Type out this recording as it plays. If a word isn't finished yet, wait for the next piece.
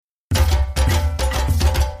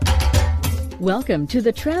Welcome to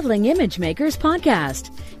the Traveling Image Makers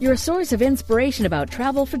podcast, your source of inspiration about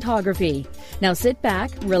travel photography. Now sit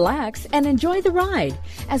back, relax, and enjoy the ride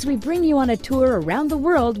as we bring you on a tour around the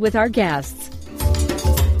world with our guests.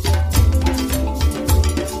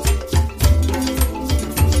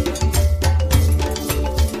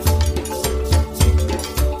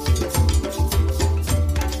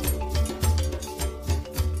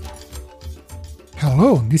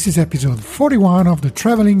 Hello, this is episode 41 of the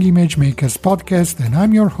Traveling Image Makers podcast, and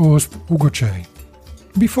I'm your host, Ugo Cei.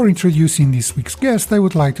 Before introducing this week's guest, I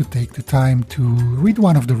would like to take the time to read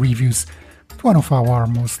one of the reviews that one of our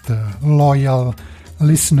most loyal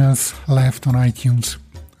listeners left on iTunes.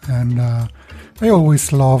 And I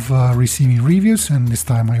always love receiving reviews, and this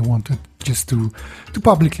time I wanted just to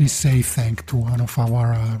publicly say thank to one of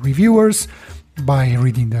our reviewers by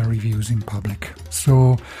reading their reviews in public.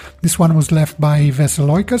 So this one was left by Vesa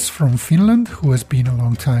Loikas from Finland, who has been a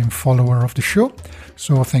long-time follower of the show.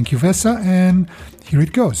 So thank you, Vesa, and here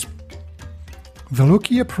it goes. The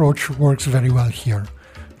low-key approach works very well here.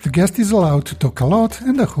 The guest is allowed to talk a lot,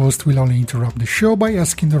 and the host will only interrupt the show by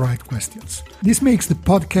asking the right questions. This makes the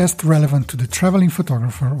podcast relevant to the traveling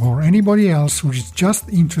photographer or anybody else who is just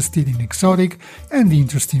interested in exotic and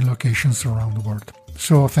interesting locations around the world.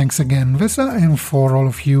 So thanks again, Vesa, and for all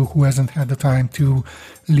of you who hasn't had the time to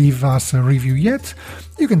leave us a review yet,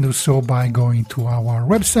 you can do so by going to our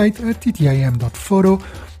website at ttim.photo,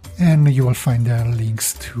 and you will find there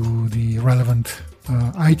links to the relevant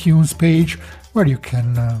iTunes page where you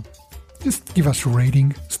can just give us a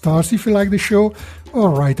rating, stars if you like the show, or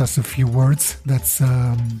write us a few words. That's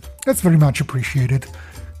very much appreciated,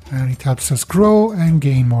 and it helps us grow and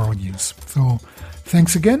gain more audience. So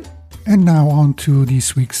thanks again. And now on to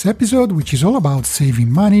this week's episode, which is all about saving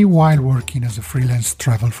money while working as a freelance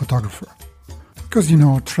travel photographer. Because,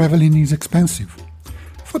 traveling is expensive.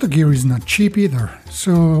 Photo gear is not cheap either.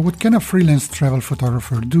 So what can a freelance travel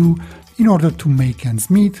photographer do in order to make ends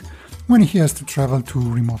meet when he has to travel to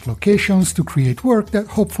remote locations to create work that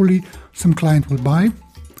hopefully some client will buy?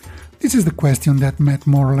 This is the question that Matt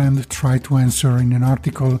Moreland tried to answer in an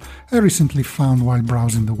article I recently found while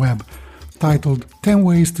browsing the web, titled 10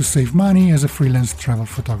 Ways to Save Money as a Freelance Travel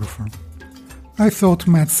Photographer. I thought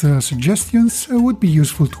Matt's suggestions would be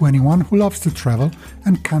useful to anyone who loves to travel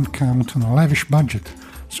and can't count on a lavish budget,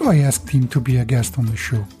 so I asked him to be a guest on the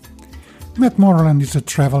show. Matt Moreland is a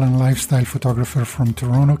travel and lifestyle photographer from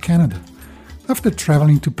Toronto, Canada. After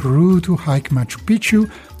traveling to Peru to hike Machu Picchu,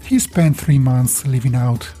 he spent 3 months living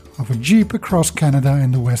out of a Jeep across Canada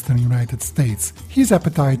and the western United States. His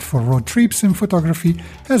appetite for road trips and photography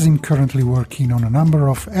has him currently working on a number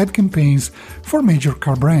of ad campaigns for major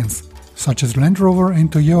car brands, such as Land Rover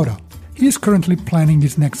and Toyota. He is currently planning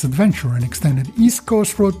his next adventure, an extended East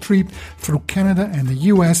Coast road trip through Canada and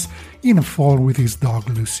the US in the fall with his dog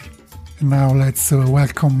Lucy. And now let's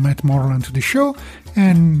welcome Matt Moreland to the show,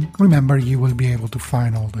 and remember, you will be able to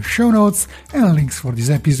find all the show notes and links for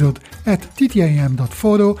this episode at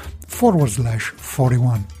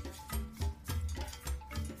ttim.photo/41.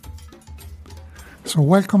 So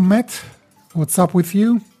welcome, Matt. What's up with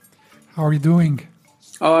you? How are you doing?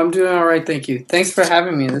 Oh, I'm doing all right, thank you. Thanks for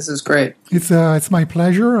having me. This is great. It's my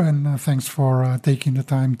pleasure, and thanks for taking the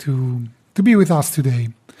time to be with us today.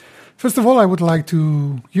 First of all, I would like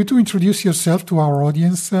you to introduce yourself to our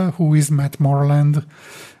audience. Who is Matt Moreland?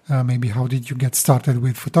 Maybe how did you get started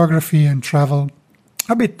with photography and travel?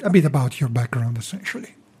 A bit about your background,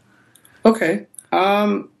 essentially. Okay.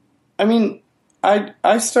 I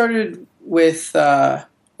started with,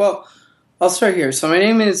 I'll start here. So my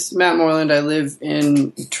name is Matt Moreland. I live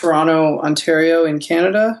in Toronto, Ontario in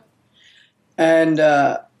Canada. And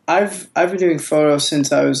I've been doing photos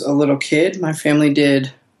since I was a little kid. My family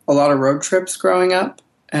did a lot of road trips growing up,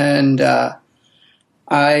 and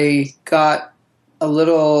I got a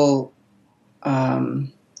little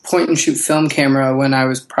point-and-shoot film camera when I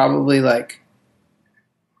was probably like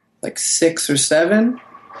 6 or 7,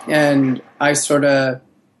 and I sort of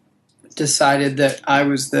decided that I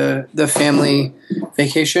was the family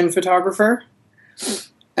vacation photographer.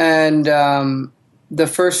 And the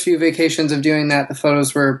first few vacations of doing that, the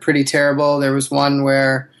photos were pretty terrible. There was one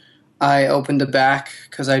where I opened a back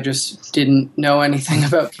because I just didn't know anything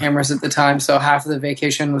about cameras at the time, so half of the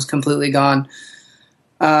vacation was completely gone.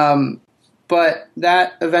 But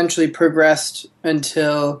that eventually progressed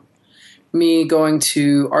until me going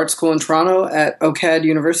to art school in Toronto at OCAD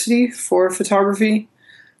University for photography.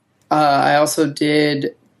 I also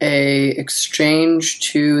did a exchange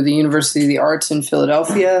to the University of the Arts in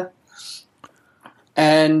Philadelphia,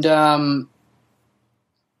 and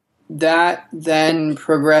that then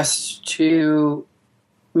progressed to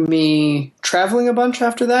me traveling a bunch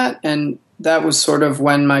after that, and that was sort of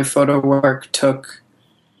when my photo work took,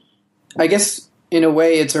 I guess, in a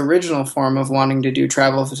way, its original form of wanting to do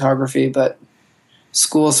travel photography, but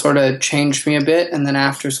school sort of changed me a bit, and then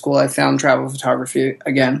after school I found travel photography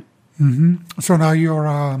again. Mm-hmm. So now you're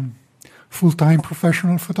a full-time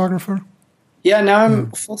professional photographer? Yeah, now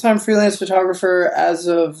I'm a full-time freelance photographer as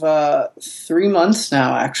of 3 months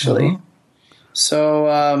now, actually. Uh-huh. So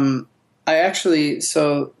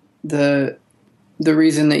the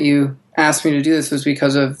reason that you asked me to do this was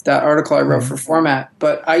because of that article I wrote for Format.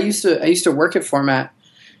 But I used to work at Format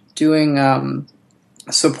doing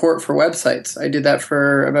support for websites. I did that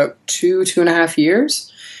for about 2.5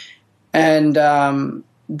 years, and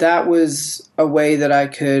that was a way that I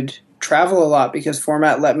could travel a lot because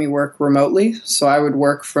Format let me work remotely. So I would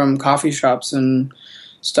work from coffee shops and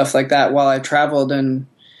stuff like that while I traveled and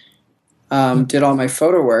did all my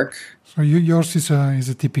photo work. So yours is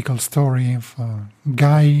a typical story of a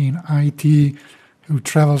guy in IT who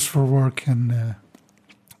travels for work and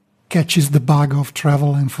catches the bug of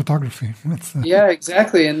travel and photography. Yeah,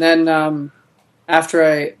 exactly. And then after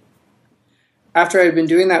I'd been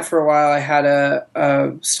doing that for a while, I had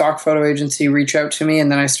a stock photo agency reach out to me,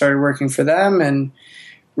 and then I started working for them and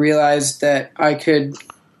realized that I could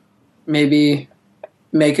maybe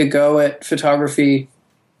make a go at photography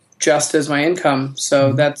just as my income.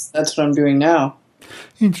 So that's what I'm doing now.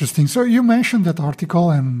 Interesting. So you mentioned that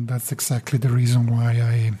article, and that's exactly the reason why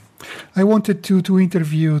I wanted to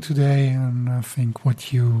interview today. And I think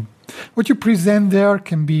what you present there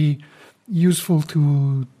can be useful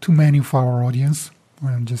to many of our audience.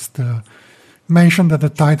 And just mention that the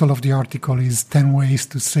title of the article is 10 Ways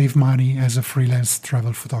to Save Money as a Freelance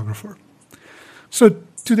Travel Photographer. So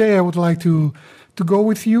today I would like to go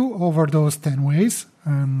with you over those 10 ways,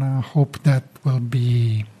 and hope that will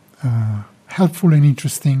be helpful and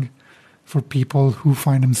interesting for people who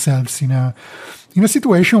find themselves in a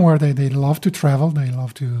situation where they love to travel, they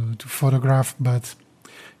love to photograph, but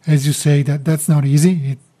as you say, that's not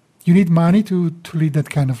easy. You need money to lead that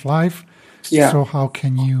kind of life. Yeah. So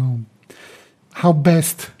how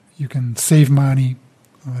best you can save money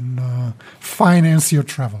and finance your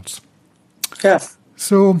travels. Yeah.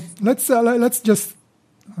 So let's just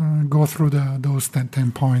go through those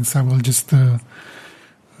 10 points. I will just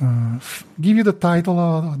give you the title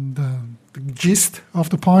and the gist of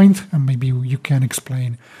the point, and maybe you can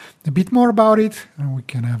explain a bit more about it, and we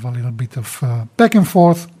can have a little bit of back and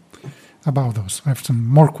forth about those. I have some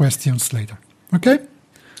more questions later. Okay?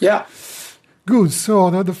 Yeah. Good. So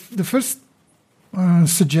the first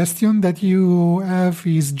suggestion that you have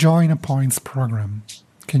is join a points program.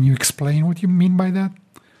 Can you explain what you mean by that?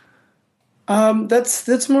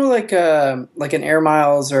 That's more like an Air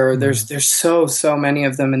Miles, or there's so many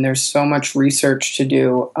of them, and there's so much research to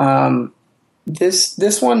do.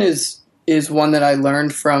 This one is one that I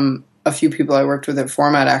learned from a few people I worked with at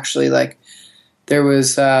Format. Actually, like there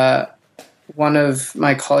was one of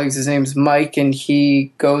my colleagues. His name's Mike, and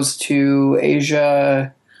he goes to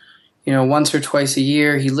Asia, once or twice a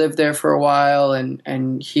year. He lived there for a while,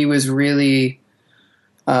 and he was really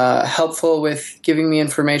helpful with giving me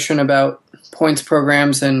information about points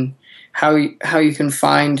programs and how you can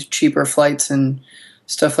find cheaper flights and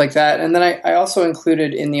stuff like that. And then I also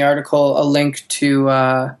included in the article a link to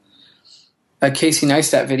a Casey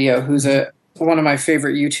Neistat video, who's one of my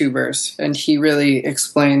favorite YouTubers, and he really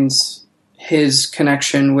explains his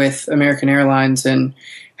connection with American Airlines and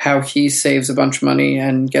how he saves a bunch of money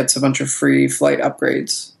and gets a bunch of free flight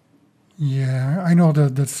upgrades. Yeah, I know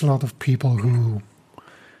that there's a lot of people who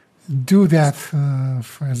do that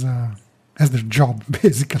as their job,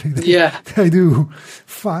 basically. They do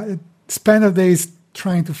spend their days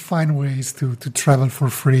trying to find ways to travel for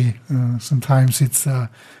free. Sometimes it's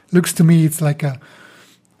looks to me it's like a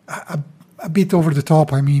bit over the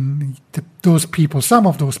top. I mean, some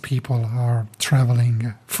of those people are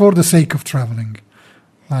traveling for the sake of traveling.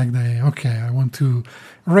 Like I want to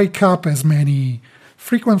rake up as many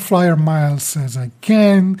frequent flyer miles as I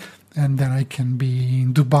can, and then I can be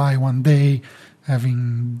in Dubai one day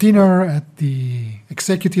having dinner at the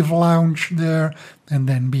executive lounge there, and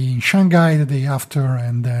then be in Shanghai the day after,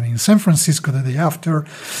 and then in San Francisco the day after.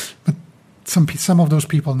 But some of those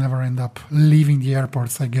people never end up leaving the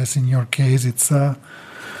airports. I guess in your case, it's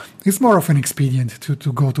more of an expedient to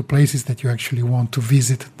go to places that you actually want to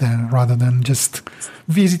visit rather than just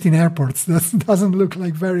visiting airports. That doesn't look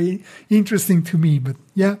like very interesting to me, but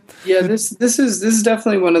yeah. Yeah, this is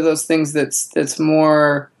definitely one of those things that's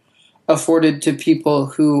more afforded to people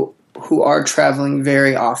who are traveling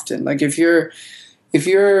very often. Like if you're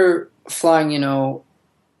flying,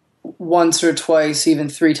 once or twice, even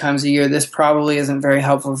 3 times a year, this probably isn't very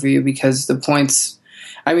helpful for you because the points,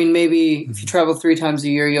 I mean, maybe if you travel 3 times a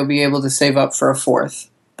year, you'll be able to save up for a 4th.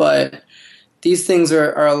 But these things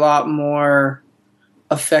are a lot more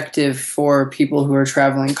effective for people who are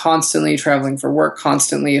traveling constantly, traveling for work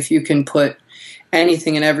constantly. If you can put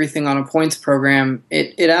anything and everything on a points program,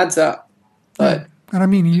 it adds up. But and I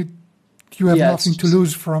mean, you have nothing to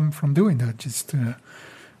lose from doing that. Just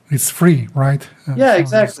it's free, right? Yeah,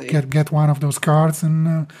 exactly. Get one of those cards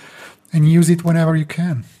and use it whenever you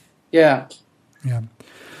can. Yeah. Yeah.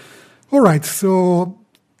 All right. So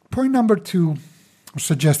point number 2, or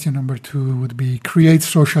suggestion number 2 would be create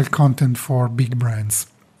social content for big brands.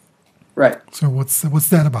 Right. So what's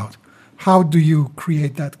that about? How do you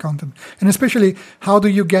create that content? And especially, how do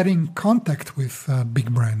you get in contact with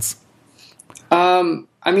big brands?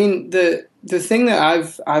 I mean, the thing that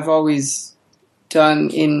I've always done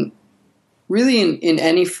in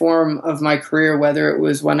any form of my career, whether it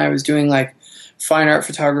was when I was doing like fine art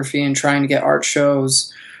photography and trying to get art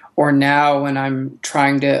shows, or now when I'm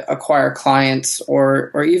trying to acquire clients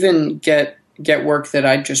or even get work that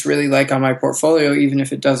I just really like on my portfolio, even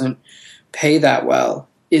if it doesn't pay that well,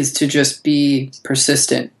 is to just be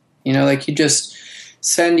persistent. You know, like you just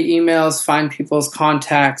send emails, find people's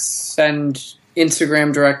contacts, send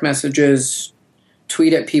Instagram direct messages,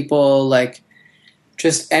 tweet at people, like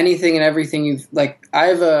just anything and everything you've like. I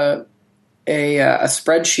have a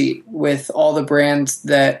spreadsheet with all the brands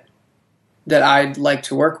that I'd like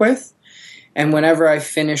to work with, and whenever I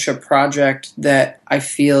finish a project that I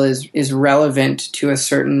feel is relevant to a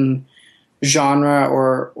certain genre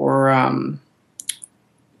or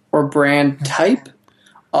brand type,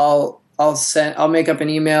 I'll make up an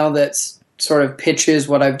email that's sort of pitches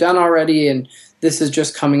what I've done already, and this is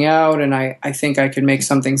just coming out, and I think I could make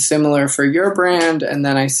something similar for your brand, and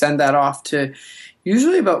then I send that off to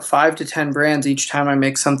usually about 5 to 10 brands each time I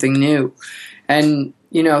make something new. And,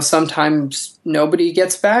 you know, sometimes nobody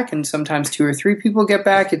gets back, and sometimes 2 or 3 people get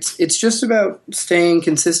back. It's just about staying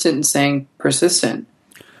consistent and staying persistent.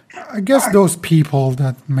 I guess those people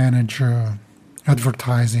that manage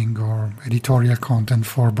advertising or editorial content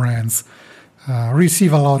for brands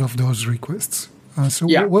receive a lot of those requests.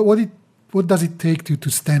 What does it take to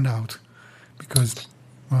stand out? Because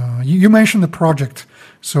you mentioned the project,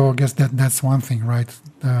 so I guess that's one thing, right?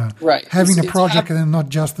 Right. Having a project and not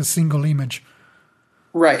just a single image.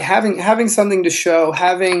 Right. Having something to show,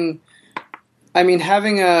 having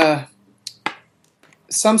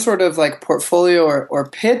some sort of like portfolio or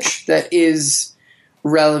pitch that is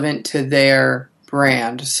relevant to their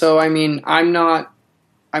brand. So, I mean, I'm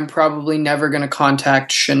probably never going to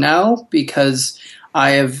contact Chanel because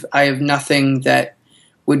I have nothing that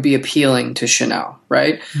would be appealing to Chanel,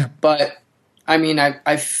 right? Yeah. But I mean,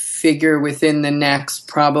 I figure within the next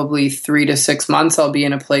probably 3 to 6 months, I'll be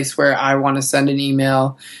in a place where I want to send an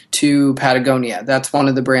email to Patagonia. That's one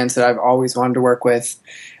of the brands that I've always wanted to work with.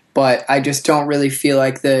 But I just don't really feel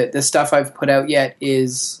like the stuff I've put out yet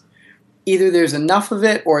is either there's enough of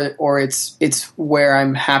it or it's where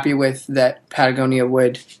I'm happy with that Patagonia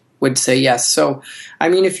would say yes. So, I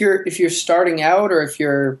mean, if you're starting out or if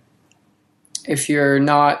you're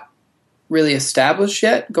not really established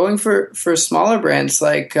yet, going for smaller brands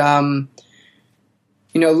like look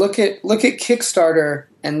at Kickstarter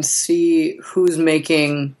and see who's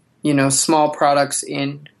making small products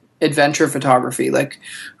in adventure photography, like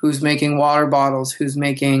who's making water bottles, who's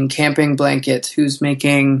making camping blankets, who's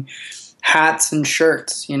making hats and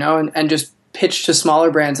shirts, and just pitch to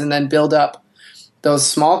smaller brands and then build up those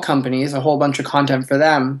small companies, a whole bunch of content for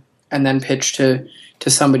them, and then pitch to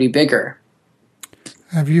somebody bigger.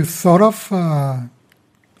 Have you thought of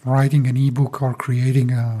writing an ebook or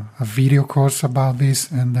creating a video course about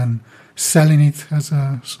this and then selling it as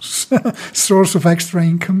a source of extra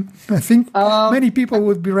income? I think many people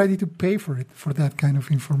would be ready to pay for it, for that kind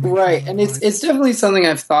of information. Right, and it's definitely something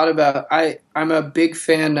I've thought about. I'm a big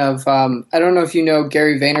fan of, I don't know if you know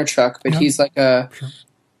Gary Vaynerchuk, but he's like a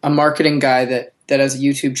marketing guy that has a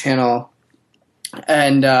YouTube channel,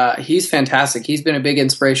 and he's fantastic. He's been a big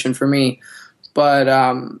inspiration for me. But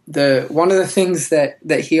one of the things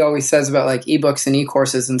that he always says about like ebooks and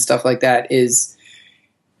e-courses and stuff like that is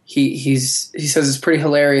he says it's pretty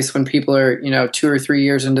hilarious when people are 2 or 3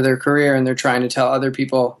 years into their career and they're trying to tell other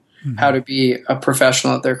people how to be a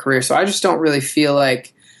professional at their career. So I just don't really feel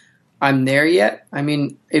like I'm there yet. I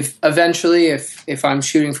mean, if I'm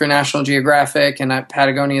shooting for National Geographic and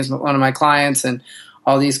Patagonia is one of my clients and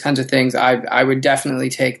all these kinds of things, I would definitely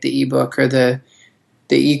take the ebook or the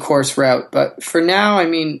e-course route. But for now, I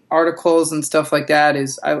mean, articles and stuff like that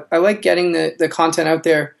I like getting the content out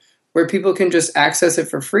there where people can just access it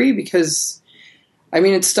for free, because I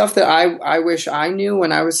mean, it's stuff that I wish I knew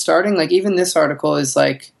when I was starting. Like, even this article is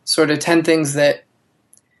like sort of 10 things that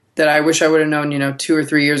I wish I would have known, 2 or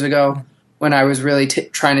 3 years ago when I was really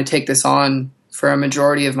trying to take this on for a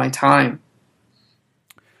majority of my time.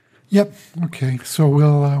 Yep. Okay. So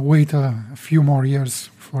we'll wait a few more years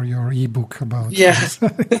for your ebook about this.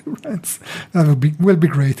 That will be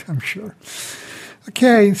great, I'm sure.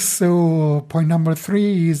 Okay. So point number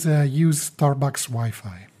 3 is use Starbucks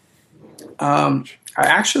Wi-Fi.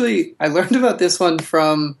 I learned about this one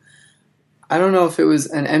from, I don't know if it was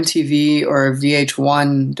an MTV or a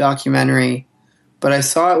VH1 documentary, but I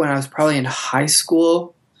saw it when I was probably in high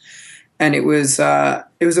school, and it was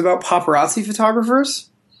about paparazzi photographers.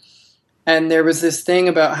 And there was this thing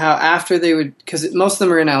about how after they would, because most of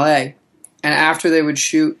them are in LA, and after they would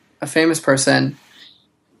shoot a famous person,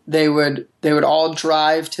 they would all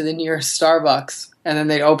drive to the nearest Starbucks, and then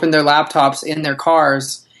they'd open their laptops in their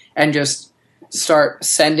cars and just start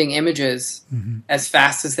sending images as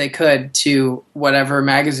fast as they could to whatever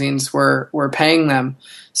magazines were paying them,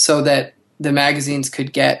 so that the magazines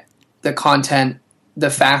could get the content the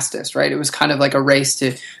fastest, right? It was kind of like a race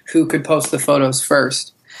to who could post the photos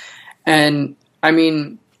first. And I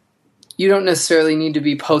mean, you don't necessarily need to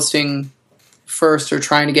be posting first or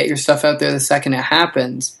trying to get your stuff out there the second it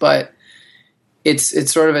happens, but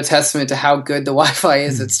it's sort of a testament to how good the Wi-Fi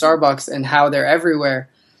is at Starbucks and how they're everywhere.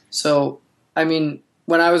 So, I mean,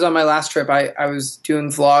 when I was on my last trip, I was doing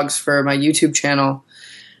vlogs for my YouTube channel,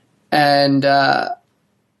 and I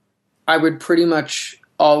would pretty much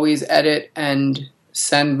always edit and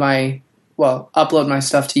upload my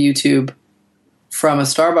stuff to YouTube from a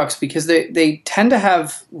Starbucks, because they tend to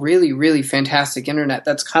have really, really fantastic internet.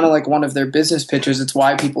 That's kind of like one of their business pitches. It's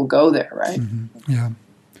why people go there, right? Mm-hmm. Yeah.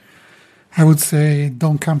 I would say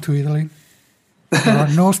don't come to Italy. There are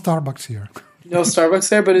no Starbucks here. No Starbucks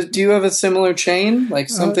there, but do you have a similar chain, like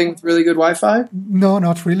something with really good Wi-Fi? No,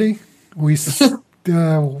 not really.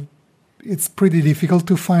 It's pretty difficult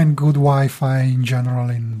to find good Wi-Fi in general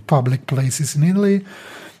in public places in Italy.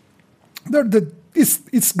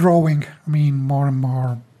 It's growing. I mean, more and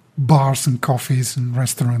more bars and coffees and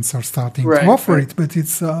restaurants are starting to offer it, but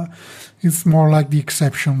it's more like the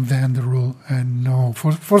exception than the rule. And no,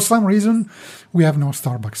 for some reason, we have no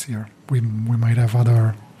Starbucks here. We might have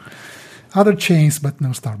other chains, but no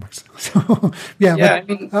Starbucks. So I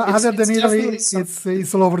mean, other than Italy,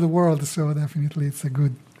 it's all over the world. So definitely, it's a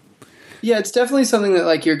good. Yeah, it's definitely something that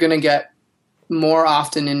like you're going to get more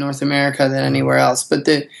often in North America than anywhere else. But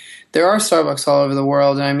there are Starbucks all over the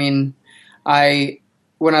world. And I mean,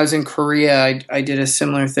 when I was in Korea, I did a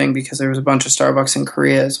similar thing because there was a bunch of Starbucks in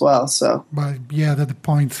Korea as well. So, but yeah, the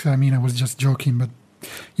point. I mean, I was just joking, but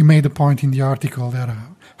you made the point in the article that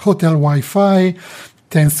hotel Wi-Fi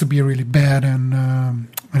tends to be really bad and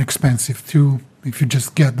expensive too. If you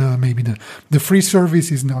just get the free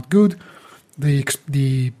service is not good.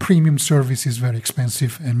 The premium service is very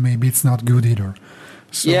expensive, and maybe it's not good either.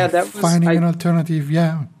 So finding an alternative,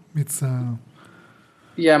 it's.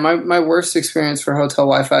 Yeah, my worst experience for hotel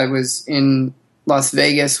Wi-Fi was in Las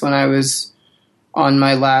Vegas when I was on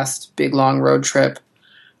my last big long road trip.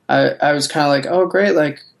 I was kind of like, oh great,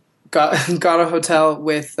 like got a hotel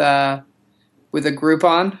with a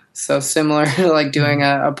Groupon, so similar to like doing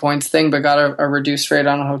a points thing, but got a reduced rate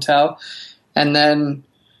on a hotel, and then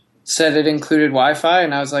said it included Wi-Fi,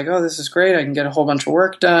 and I was like, oh, this is great. I can get a whole bunch of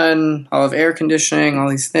work done. I'll have air conditioning, all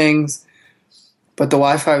these things. But the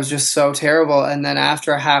Wi-Fi was just so terrible. And then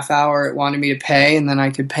after a half hour, it wanted me to pay, and then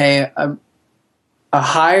I could pay a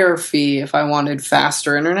higher fee if I wanted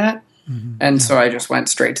faster internet. Mm-hmm. And so I just went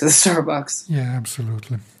straight to the Starbucks. Yeah,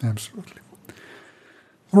 absolutely. Absolutely.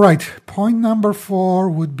 All right. Point number 4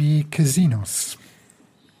 would be casinos.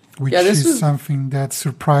 Which is something that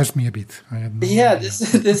surprised me a bit.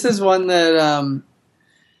 This is one that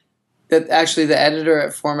that actually the editor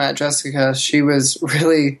at Format Jessica, she was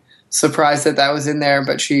really surprised that was in there,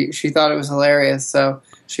 but she thought it was hilarious, so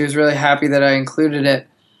she was really happy that I included it.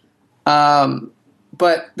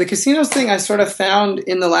 But the casinos thing I sort of found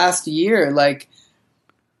in the last year, like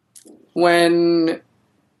when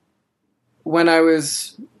I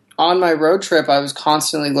was on my road trip, I was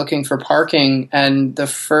constantly looking for parking, and the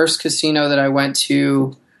first casino that I went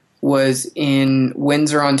to was in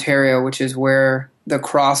Windsor, Ontario, which is where the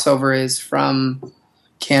crossover is from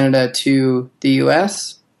Canada to the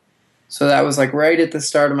US. So that was like right at the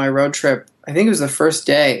start of my road trip. I think it was the first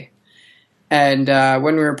day. And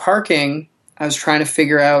when we were parking, I was trying to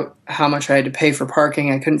figure out how much I had to pay for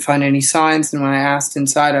parking. I couldn't find any signs, and when I asked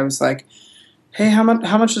inside, I was like, hey, how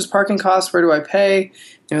much does parking cost? Where do I pay?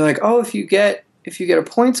 They're like, oh, if you get a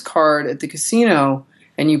points card at the casino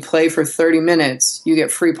and you play for 30 minutes, you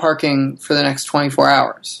get free parking for the next 24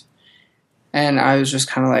 hours. And I was just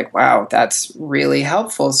kind of like, wow, that's really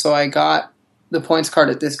helpful. So I got the points card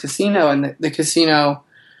at this casino, and the casino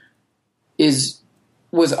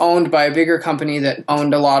was owned by a bigger company that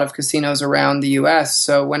owned a lot of casinos around the U.S.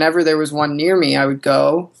 So whenever there was one near me, I would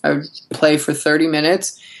play for 30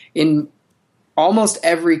 minutes. In almost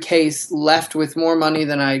every case, left with more money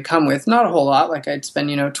than I'd come with. Not a whole lot. Like I'd spend,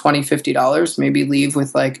 $20, $50, maybe leave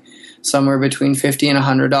with like somewhere between $50 and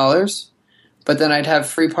 $100. But then I'd have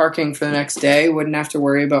free parking for the next day. Wouldn't have to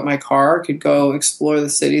worry about my car. Could go explore the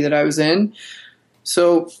city that I was in.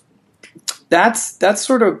 So that's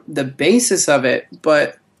sort of the basis of it.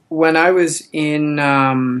 But when I was in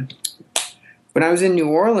New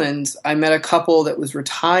Orleans, I met a couple that was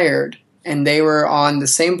retired, and they were on the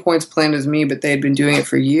same points plan as me, but they had been doing it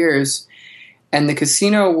for years. And the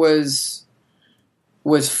casino was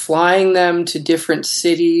flying them to different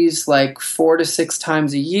cities like 4 to 6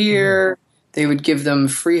 times a year. They would give them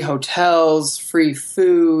free hotels, free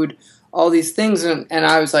food, all these things. And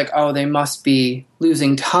I was like, oh, they must be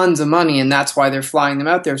losing tons of money, and that's why they're flying them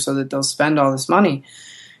out there, so that they'll spend all this money.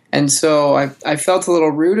 And so I felt a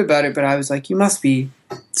little rude about it, but I was like, you must be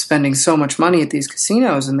spending so much money at these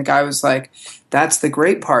casinos. And the guy was like, that's the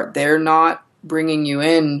great part. They're not bringing you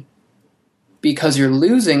in because you're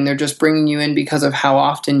losing. They're just bringing you in because of how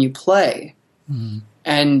often you play. Mm-hmm.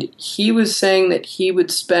 And he was saying that he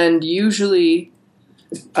would spend usually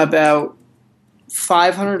about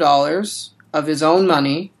 $500 of his own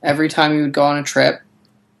money every time he would go on a trip.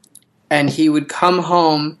 And he would come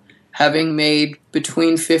home having made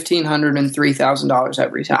between $1,500 and $3,000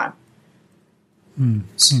 every time.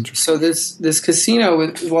 So this casino,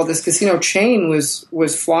 this casino chain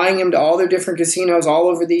was flying him to all their different casinos all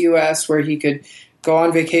over the U.S. where he could go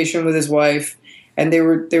on vacation with his wife, and they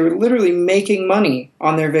were literally making money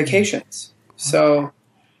on their vacations. So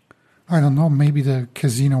I don't know. Maybe the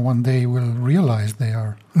casino one day will realize they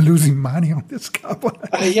are losing money on this couple.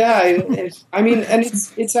 It's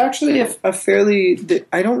actually a fairly.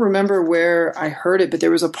 I don't remember where I heard it, but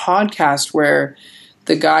there was a podcast where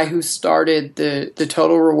the guy who started the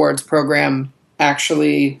Total Rewards program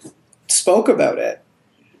actually spoke about it.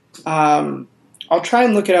 I'll try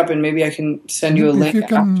and look it up, and maybe I can send you a link. If you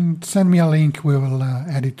can send me a link, we will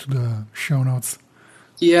add it to the show notes.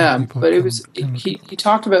 Yeah, but he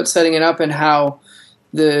talked about setting it up and how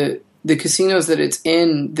the casinos that it's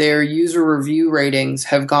in, their user review ratings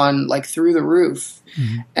have gone like through the roof,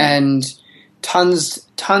 and tons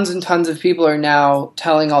and tons of people are now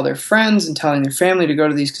telling all their friends and telling their family to go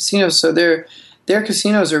to these casinos. So their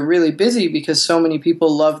casinos are really busy because so many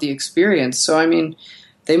people love the experience. So I mean,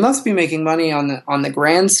 they must be making money on the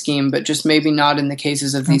grand scheme, but just maybe not in the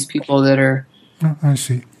cases of these people that are. I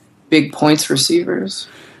see. Big points receivers.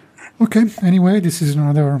 Okay. Anyway, this is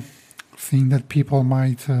another thing that people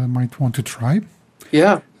might want to try.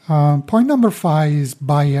 Yeah. Point number 5 is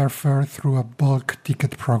buy airfare through a bulk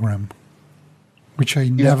ticket program, which I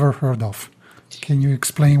never heard of. Can you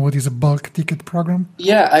explain what is a bulk ticket program?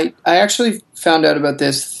 Yeah, I actually found out about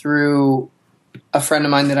this through a friend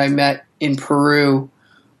of mine that I met in Peru.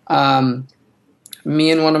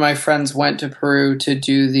 Me and one of my friends went to Peru to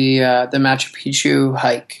do the Machu Picchu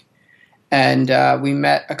hike. And we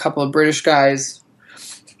met a couple of British guys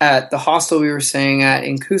at the hostel we were staying at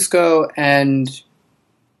in Cusco, and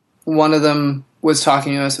one of them was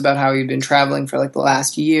talking to us about how he'd been traveling for like the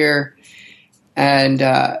last year, and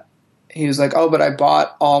he was like, "Oh, but I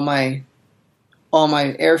bought all my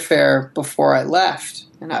airfare before I left,"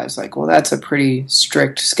 and I was like, "Well, that's a pretty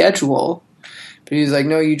strict schedule," but he was like,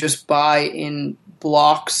 "No, you just buy in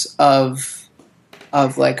blocks of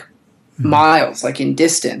like miles, like in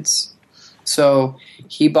distance." So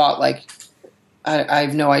he bought like, I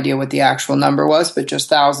have no idea what the actual number was, but just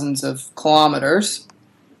thousands of kilometers.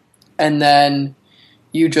 And then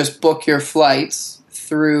you just book your flights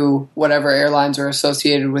through whatever airlines are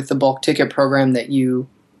associated with the bulk ticket program that you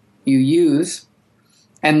use.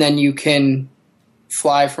 And then you can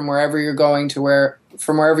fly from wherever you're going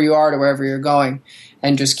from wherever you are to wherever you're going,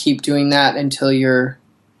 and just keep doing that until your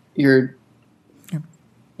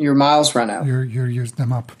miles run out. You use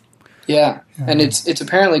them up. Yeah, and it's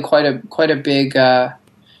apparently quite a big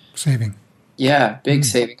saving. Yeah, big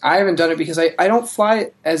saving. I haven't done it because I don't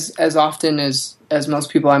fly as often as most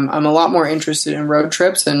people. I'm a lot more interested in road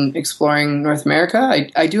trips and exploring North America.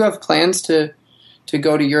 I do have plans to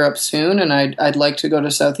go to Europe soon, and I'd like to go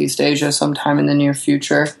to Southeast Asia sometime in the near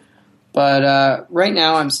future. But right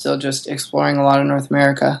now, I'm still just exploring a lot of North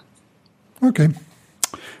America. Okay,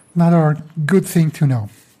 another good thing to know.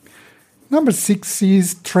 Number 6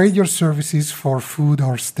 is trade your services for food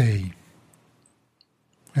or stay.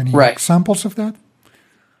 Any examples of that?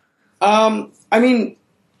 I mean,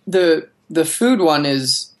 the food one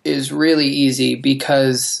is really easy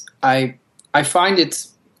because I find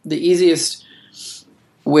it's the easiest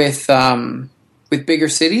with bigger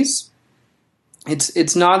cities.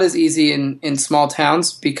 It's not as easy in small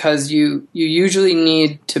towns because you usually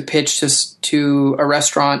need to pitch to a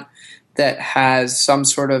restaurant that has some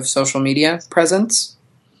sort of social media presence.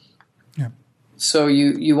 Yeah. So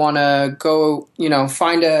you want to go,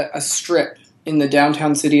 find a strip in the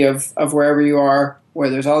downtown city of wherever you are where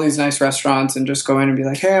there's all these nice restaurants and just go in and be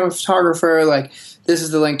like, hey, I'm a photographer. Like, this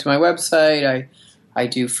is the link to my website. I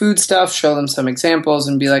do food stuff, show them some examples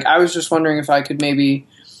and be like, I was just wondering if I could maybe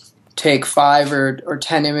take 5 or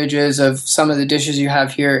 10 images of some of the dishes you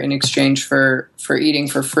have here in exchange for eating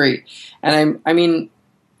for free. And I mean,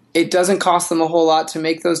 it doesn't cost them a whole lot to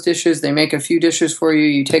make those dishes. They make a few dishes for you.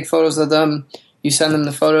 You take photos of them, you send them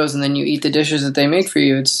the photos, and then you eat the dishes that they make for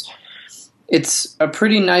you. It's a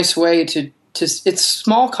pretty nice way to it's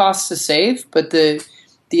small costs to save, but the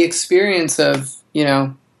experience of,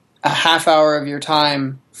 a half hour of your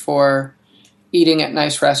time for eating at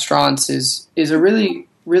nice restaurants is a really,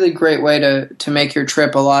 really great way to make your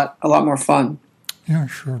trip a lot more fun. Yeah,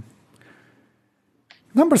 sure.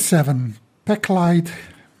 Number 7, pack light,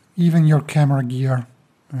 even your camera gear.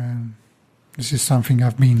 This is something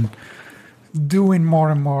I've been doing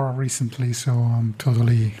more and more recently, so I'm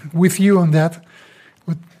totally with you on that.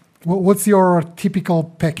 What's your typical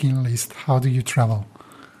packing list? How do you travel?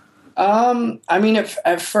 I mean,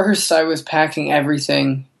 at first I was packing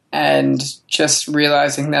everything and just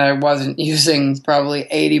realizing that I wasn't using probably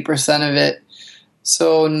 80% of it.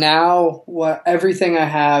 So now everything I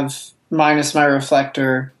have minus my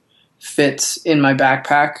reflector fits in my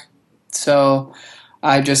backpack. So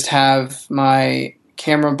I just have my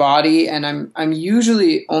camera body, and I'm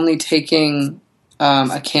usually only taking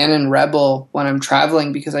a Canon Rebel when I'm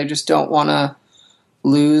traveling because I just don't want to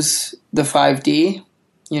lose the 5D.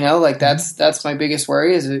 That's my biggest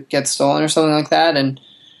worry is it gets stolen or something like that.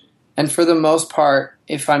 And for the most part,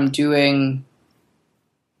 if I'm doing,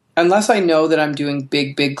 unless I know that I'm doing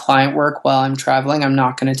big client work while I'm traveling, I'm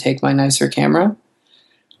not going to take my nicer camera.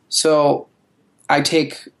 So I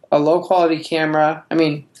take a low quality camera. I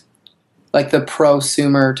mean, like the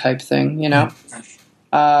prosumer type thing,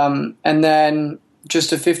 and then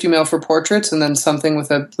just a 50mm for portraits, and then something with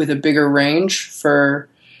a bigger range for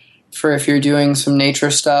if you're doing some nature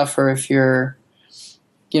stuff, or if you're,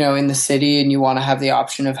 in the city and you want to have the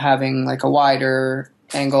option of having like a wider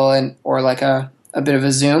angle or like a bit of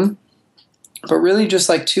a zoom. But really just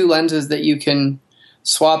like 2 lenses that you can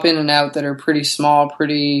swap in and out that are pretty small,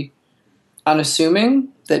 pretty unassuming,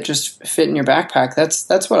 that just fit in your backpack.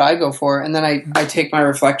 That's what I go for. And then I take my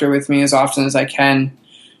reflector with me as often as I can.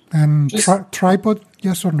 And tripod,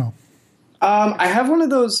 yes or no? I have one of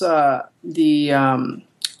those, what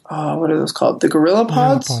are those called? The Gorilla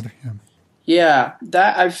Pods? Gorilla Pod, yeah.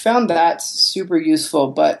 That I've found that super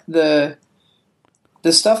useful, but the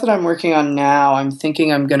stuff that I'm working on now, I'm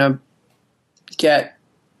thinking I'm gonna get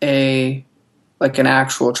an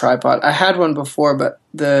actual tripod. I had one before, but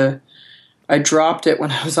I dropped it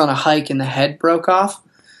when I was on a hike and the head broke off.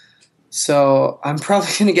 So I'm probably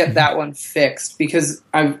gonna get that one fixed because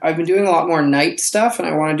I've been doing a lot more night stuff, and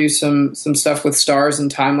I want to do some stuff with stars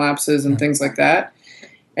and time lapses and things like that.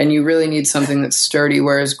 And you really need something that's sturdy,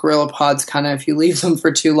 whereas Gorilla Pods kind of, if you leave them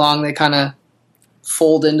for too long, they kind of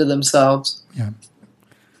fold into themselves. Yeah.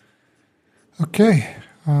 Okay.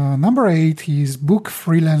 Number 8 is book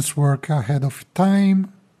freelance work ahead of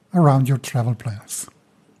time around your travel plans.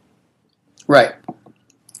 Right.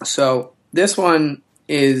 So this one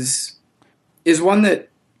is one that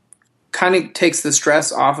kind of takes the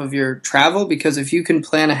stress off of your travel, because if you can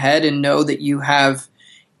plan ahead and know that you have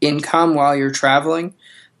income while you're traveling,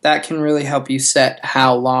 that can really help you set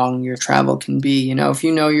how long your travel can be. If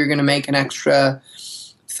you know you're going to make an extra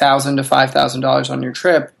 $1,000 to $5,000 on your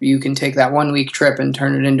trip, you can take that 1 week trip and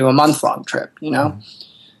turn it into a month-long trip,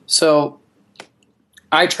 So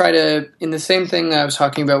I try to, in the same thing that I was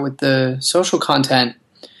talking about with the social content,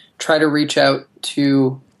 try to reach out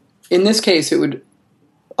to, in this case, it would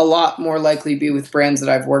a lot more likely be with brands that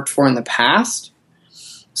I've worked for in the past.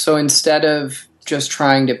 So instead of just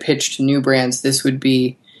trying to pitch to new brands, this would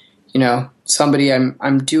be, somebody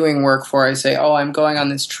I'm doing work for. I say, oh, I'm going on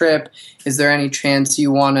this trip. Is there any chance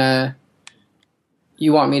you want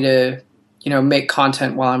me to, make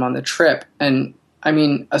content while I'm on the trip? And I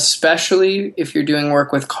mean, especially if you're doing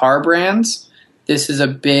work with car brands, this is a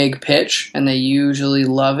big pitch and they usually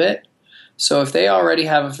love it. So if they already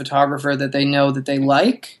have a photographer that they know that they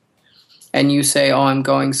like, and you say, oh, I'm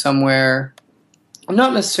going somewhere,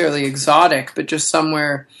 not necessarily exotic, but just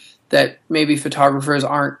somewhere that maybe photographers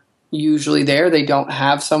aren't usually there, they don't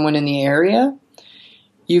have someone in the area,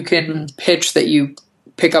 you can pitch that you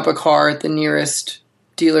pick up a car at the nearest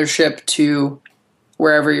dealership to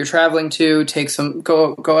wherever you're traveling to,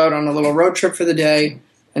 go out on a little road trip for the day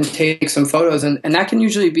and take some photos. And that can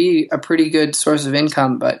usually be a pretty good source of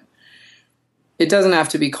income, but it doesn't have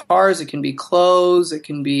to be cars. It can be clothes. It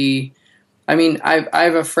can be, I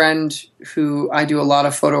have a friend who I do a lot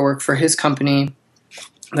of photo work for his company.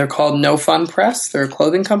 They're called No Fun Press. They're a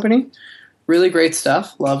clothing company. Really great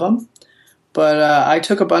stuff. Love them. But I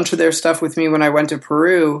took a bunch of their stuff with me when I went to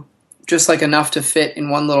Peru, just like enough to fit in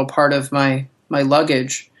one little part of my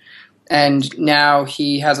luggage. And now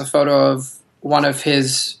he has a photo of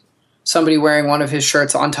somebody wearing one of his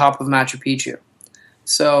shirts on top of Machu Picchu.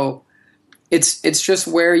 So it's just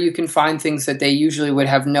where you can find things that they usually would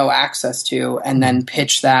have no access to, and then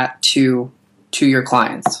pitch that to your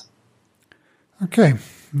clients. Okay,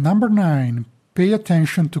 number 9, pay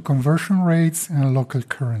attention to conversion rates and local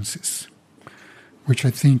currencies, which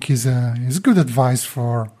I think is good advice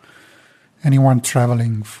for anyone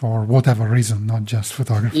traveling for whatever reason, not just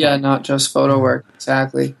photography. Yeah, not just photo work,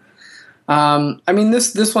 exactly.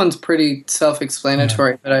 This one's pretty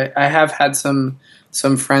self-explanatory, but I have had some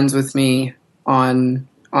friends with me on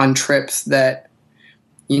trips that,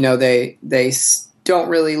 they don't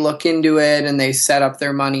really look into it, and they set up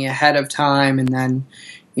their money ahead of time, and then,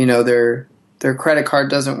 their credit card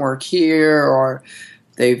doesn't work here, or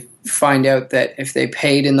they find out that if they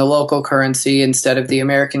paid in the local currency instead of the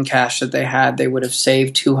American cash that they had, they would have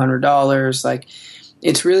saved $200. Like,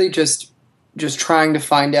 it's really just trying to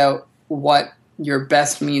find out what your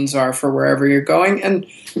best means are for wherever you're going. And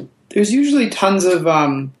there's usually tons of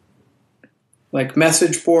like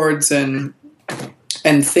message boards and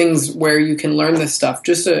things where you can learn this stuff.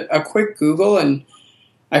 Just a quick Google, and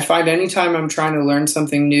I find anytime I'm trying to learn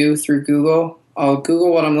something new through Google, I'll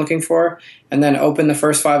Google what I'm looking for and then open the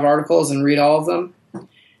first 5 articles and read all of them.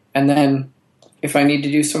 And then if I need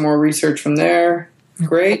to do some more research from there,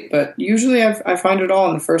 great. But usually I find it all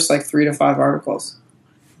in the first 3 to 5 articles.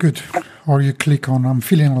 Good. Or you click on I'm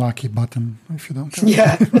feeling lucky button if you don't.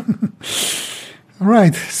 Yeah. All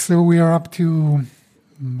right. So we are up to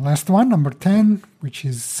last one, number 10, which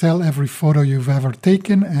is sell every photo you've ever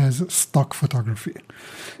taken as stock photography.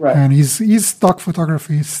 Right. And is stock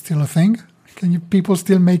photography still a thing? Can people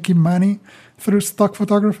still making money through stock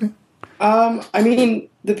photography?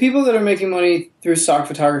 The people that are making money through stock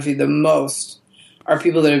photography the most are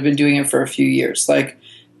people that have been doing it for a few years.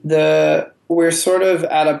 We're sort of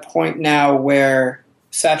at a point now where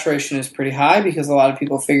saturation is pretty high because a lot of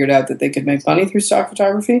people figured out that they could make money through stock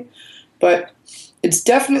photography, but it's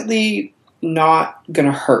definitely not going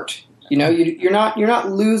to hurt. You're not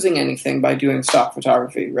losing anything by doing stock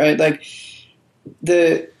photography, right? Like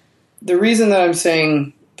the reason that I'm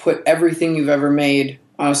saying put everything you've ever made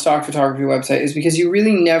on a stock photography website is because you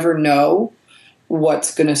really never know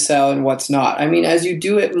what's going to sell and what's not. As you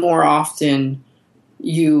do it more often,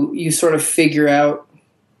 you sort of figure out,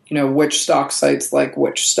 which stock sites like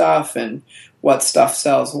which stuff and what stuff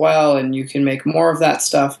sells well, and you can make more of that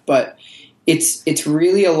stuff. But it's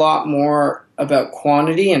really a lot more about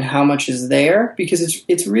quantity and how much is there, because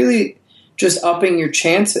it's really just upping your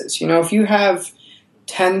chances. If you have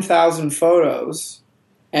 10,000 photos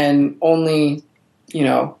and only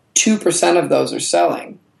 2% of those are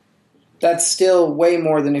selling, that's still way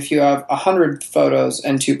more than if you have 100 photos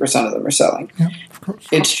and 2% of them are selling. Yeah, of course.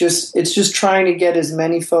 It's just trying to get as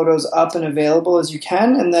many photos up and available as you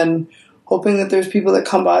can, and then hoping that there's people that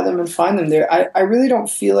come by them and find them there. I really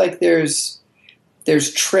don't feel like there's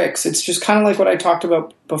tricks. It's just kind of like what I talked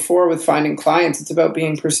about before with finding clients. It's about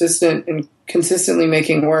being persistent and consistently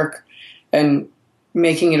making work and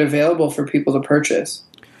making it available for people to purchase.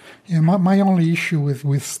 Yeah, my only issue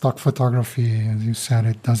with stock photography, as you said,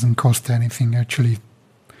 it doesn't cost anything. Actually,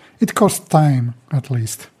 it costs time, at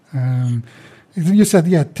least. You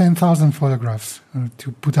said, 10,000 photographs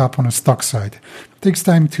to put up on a stock site. It takes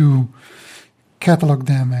time to catalog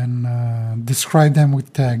them and describe them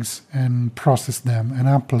with tags and process them and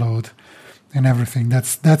upload and everything.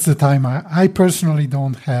 That's the time I personally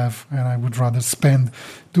don't have, and I would rather spend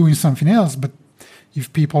doing something else. But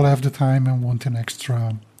if people have the time and want an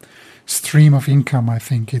extra stream of income, I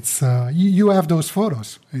think it's you have those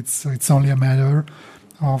photos. It's only a matter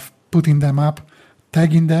of putting them up,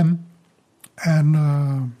 tagging them,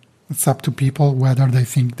 and it's up to people whether they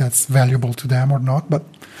think that's valuable to them or not. But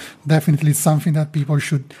definitely it's something that people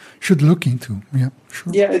should look into. Yeah,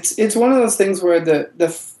 sure. Yeah, it's one of those things where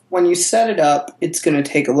when you set it up, it's going to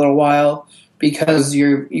take a little while because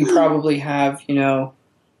you probably have,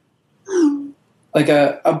 like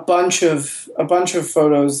a bunch of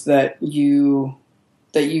photos that you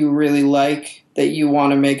really like that you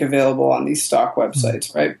want to make available on these stock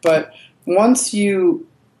websites, right? But once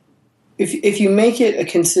if you make it a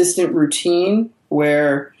consistent routine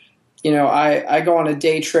where, I go on a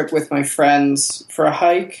day trip with my friends for a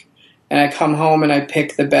hike and I come home and I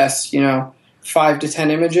pick the best, 5 to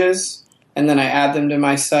 10 images and then I add them to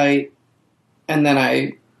my site and then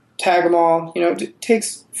I tag them all, it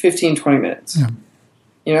takes 15, 20 minutes.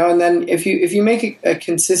 Yeah. And then if you make it a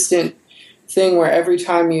consistent thing where every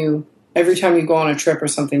time you go on a trip or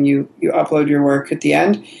something, you upload your work at the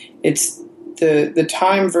end, it's the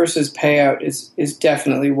time versus payout is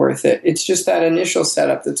definitely worth it. It's just that initial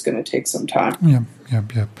setup that's going to take some time. Yeah.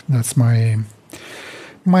 That's my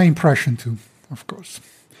impression too, of course.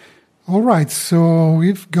 All right, so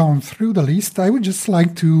we've gone through the list. I would just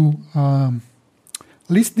like to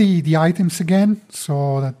list the items again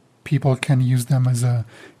so that people can use them as a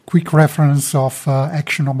quick reference of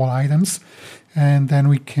actionable items. And then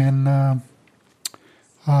we can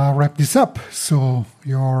wrap this up. So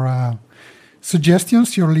your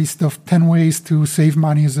suggestions, your list of 10 ways to save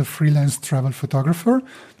money as a freelance travel photographer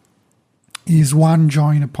is 1,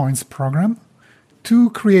 join a points program. 2,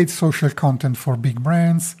 create social content for big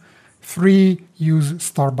brands. 3, use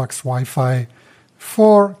Starbucks Wi-Fi.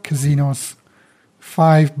 4, casinos.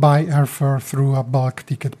 5, buy airfare through a bulk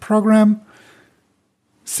ticket program.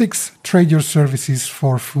 6, trade your services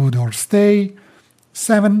for food or stay.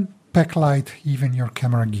 7, pack light even your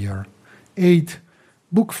camera gear. 8,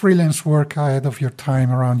 book freelance work ahead of your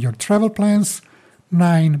time around your travel plans.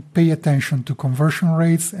 9, pay attention to conversion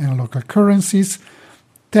rates and local currencies.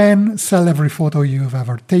 10, sell every photo you've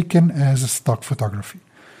ever taken as stock photography.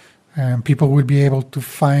 And people will be able to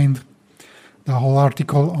find the whole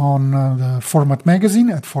article on the Format magazine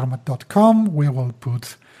at format.com. We will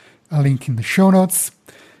put a link in the show notes.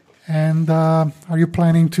 And are you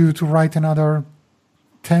planning to write another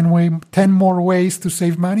 10 more ways to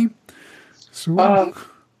save money? So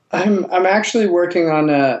I'm actually working on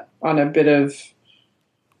a bit of.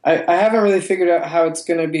 I haven't really figured out how it's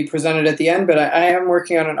going to be presented at the end, but I am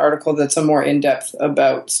working on an article that's a more in-depth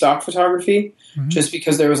about stock photography, just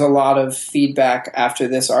because there was a lot of feedback after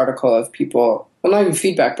this article of people, well, not even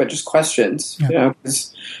feedback, but just questions,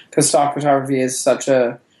 because stock photography is such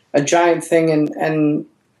a giant thing, and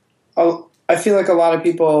I feel like a lot of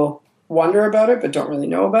people wonder about it, but don't really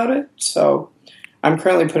know about it. So I'm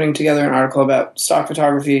currently putting together an article about stock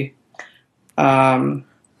photography.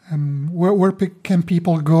 And where can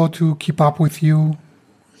people go to keep up with you?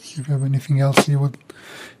 If you have anything else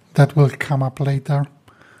that will come up later?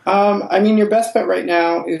 Your best bet right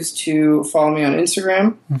now is to follow me on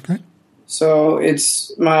Instagram. Okay. So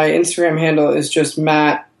my Instagram handle is just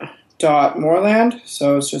matt.moreland.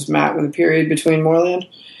 So it's just Matt with a period between Moreland.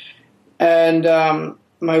 And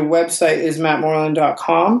my website is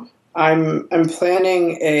mattmoreland.com. I'm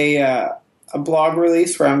planning a blog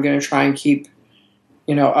release where I'm going to try and keep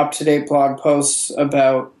up-to-date blog posts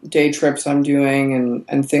about day trips I'm doing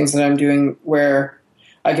and things that I'm doing where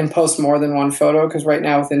I can post more than one photo, because right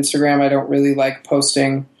now with Instagram I don't really like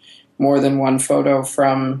posting more than one photo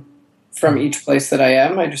from each place that I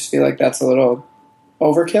am. I just feel like that's a little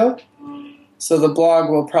overkill. So the blog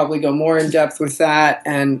will probably go more in depth with that,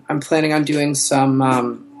 and I'm planning on doing some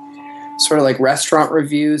sort of like restaurant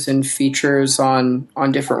reviews and features on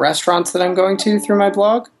different restaurants that I'm going to through my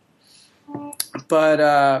blog.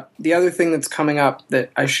 But the other thing that's coming up that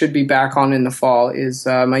I should be back on in the fall is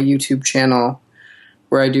my YouTube channel,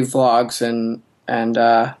 where I do vlogs and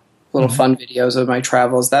little fun videos of my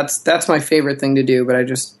travels. That's my favorite thing to do, but I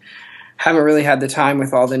just haven't really had the time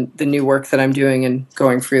with all the new work that I'm doing and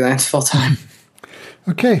going freelance full time.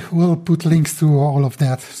 Okay, we'll put links to all of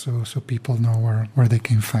that so people know where they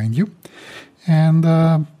can find you. And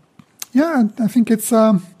I think it's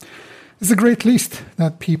a great list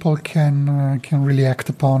that people can really act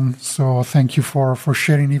upon. So thank you for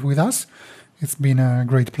sharing it with us. It's been a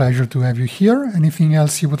great pleasure to have you here. Anything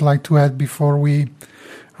else you would like to add before we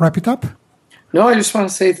wrap it up? No, I just want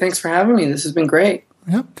to say thanks for having me. This has been great.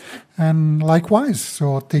 Yeah, and likewise.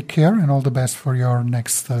 So take care and all the best for your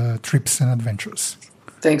next trips and adventures.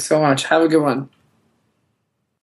 Thanks so much. Have a good one.